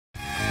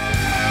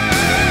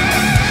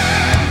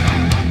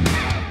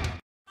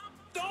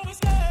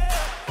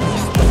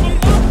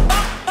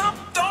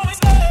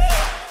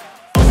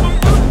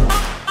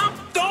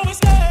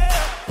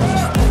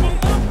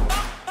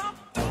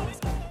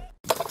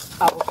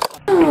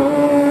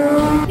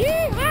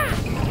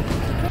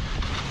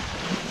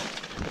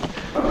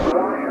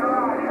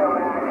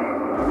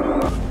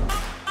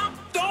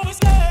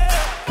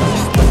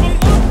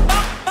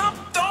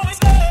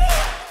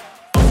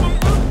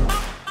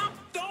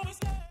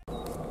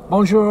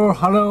Bonjour,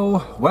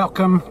 hello,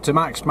 welcome to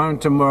Max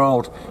Mountain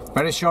World.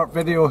 Very short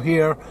video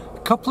here, a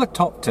couple of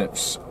top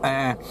tips.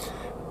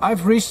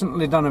 I've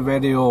recently done a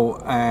video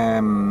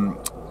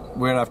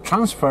where I've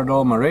transferred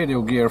all my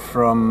radio gear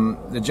from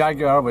the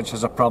Jaguar, which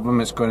has a problem,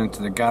 it's going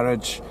into the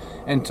garage,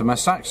 into my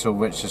Saxo,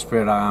 which is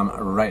where I am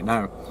right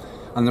now.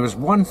 And there was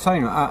one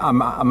thing,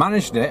 I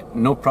managed it,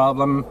 no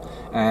problem,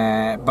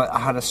 but I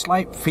had a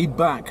slight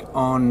feedback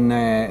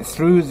on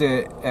through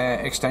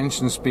the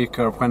extension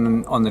speaker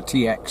when on the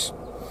TX.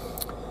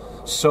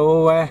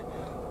 So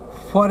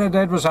what I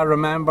did was I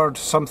remembered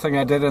something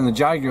I did in the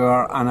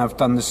Jaguar, and I've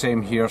done the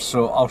same here,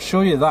 so I'll show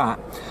you that.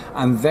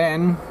 And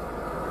then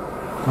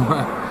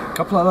a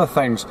couple of other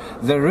things.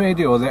 The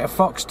radio, the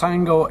Fox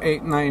Tango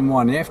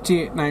 891, the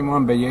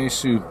FT891 by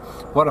Yaesu,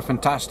 what a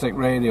fantastic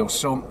radio.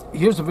 So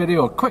here's a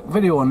video, a quick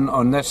video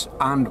on this,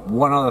 and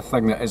one other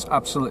thing that is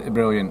absolutely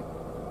brilliant.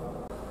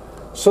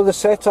 So the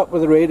setup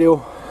with the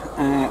radio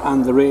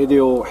and the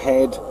radio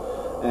head,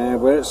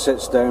 where it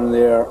sits down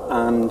there,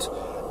 and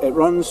it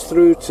runs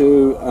through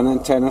to an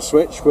antenna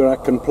switch where I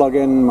can plug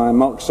in my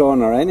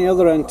Muxon or any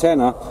other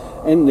antenna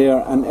in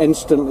there and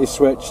instantly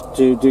switch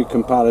to do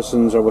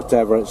comparisons or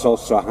whatever. It's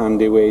also a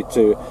handy way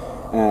to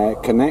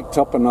connect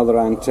up another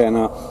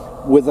antenna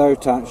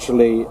without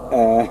actually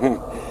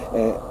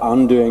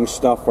undoing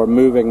stuff or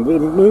moving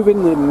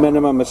the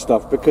minimum of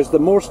stuff, because the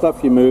more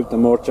stuff you move, the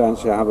more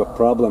chance you have of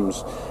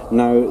problems.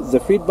 Now the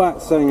feedback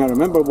thing, I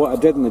remember what I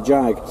did in the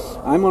Jag.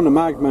 I'm on a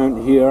mag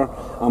mount here,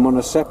 I'm on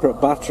a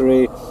separate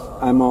battery,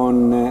 I'm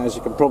on, as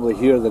you can probably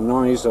hear the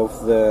noise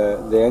of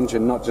the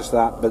engine, not just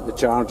that, but the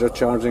charger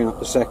charging up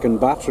the second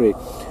battery.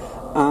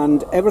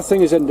 And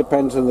everything is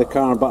independent of the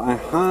car, but I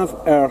have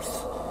earthed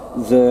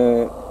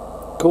the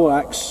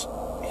coax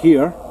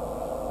here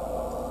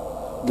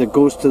that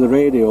goes to the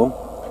radio,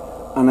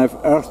 and I've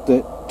earthed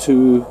it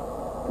to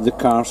the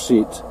car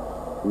seat.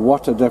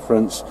 What a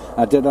difference.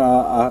 I did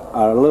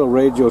a little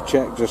radio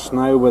check just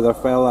now with a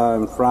fella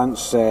in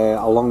France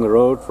along the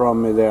road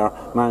from me there,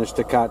 managed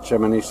to catch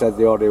him, and he said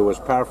the audio was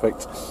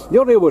perfect. The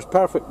audio was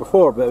perfect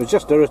before, but it was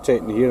just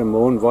irritating hearing my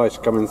own voice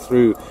coming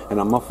through in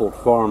a muffled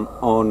form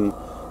on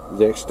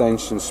the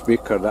extension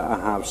speaker that I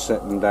have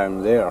sitting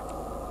down there.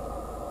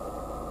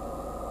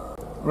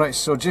 Right,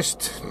 so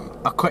just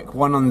a quick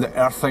one on the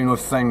earthing of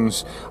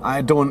things.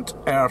 I don't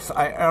earth,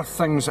 I earth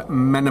things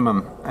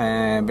minimum,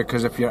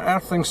 because if you're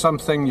earthing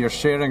something, you're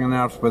sharing an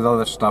earth with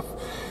other stuff.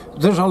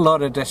 There's a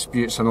lot of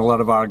disputes and a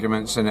lot of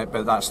arguments in it,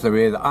 but that's the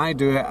way that I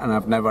do it, and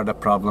I've never had a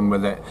problem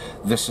with it.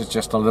 This is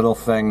just a little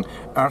thing,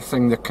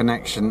 earthing the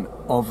connection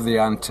of the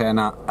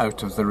antenna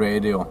out of the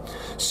radio.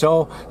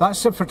 So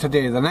that's it for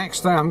today. The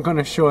next thing I'm going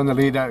to show in the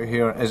lead out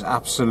here is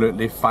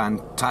absolutely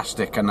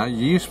fantastic and a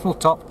useful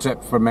top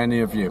tip for many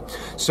of you.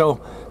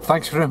 So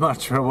thanks very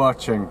much for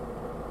watching.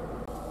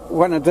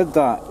 When I did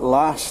that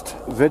last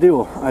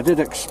video, I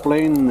did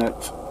explain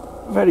that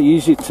very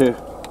easy to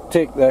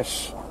take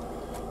this,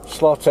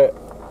 slot it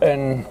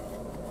in,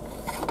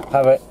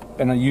 have it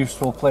in a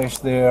useful place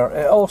there.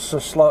 It also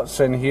slots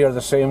in here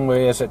the same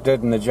way as it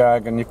did in the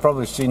Jag, and you've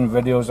probably seen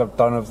videos I've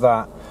done of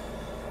that.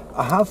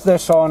 I have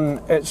this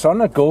on, it's on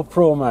a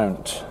GoPro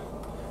mount,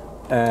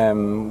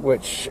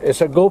 which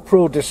is a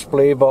GoPro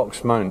display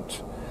box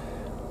mount,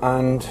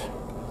 and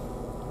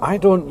I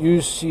don't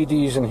use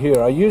CDs in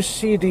here. I use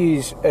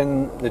CDs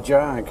in the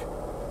Jag.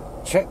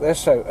 Check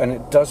this out, and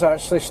it does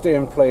actually stay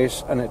in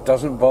place, and it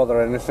doesn't bother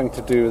anything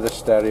to do with the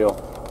stereo.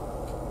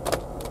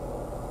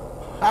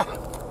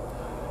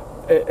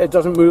 It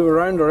doesn't move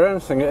around or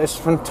anything. It's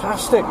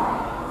fantastic.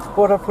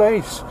 What a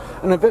place.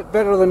 And a bit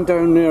better than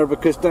down there,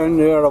 because down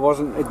there it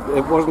wasn't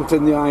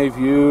in the eye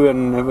view,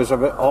 and it was a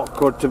bit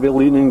awkward to be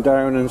leaning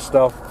down and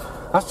stuff.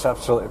 That's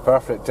absolutely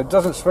perfect. It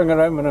doesn't swing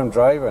around when I'm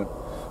driving.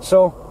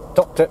 So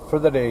top tip for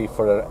the day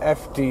for the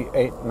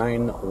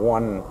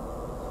FT891.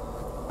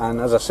 And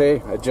as I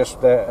say, it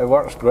just it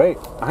works great.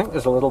 I think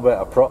there's a little bit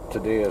of prop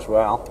today as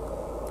well.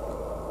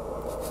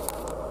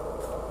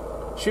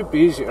 Should be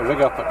easy to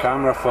rig up a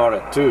camera for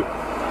it too.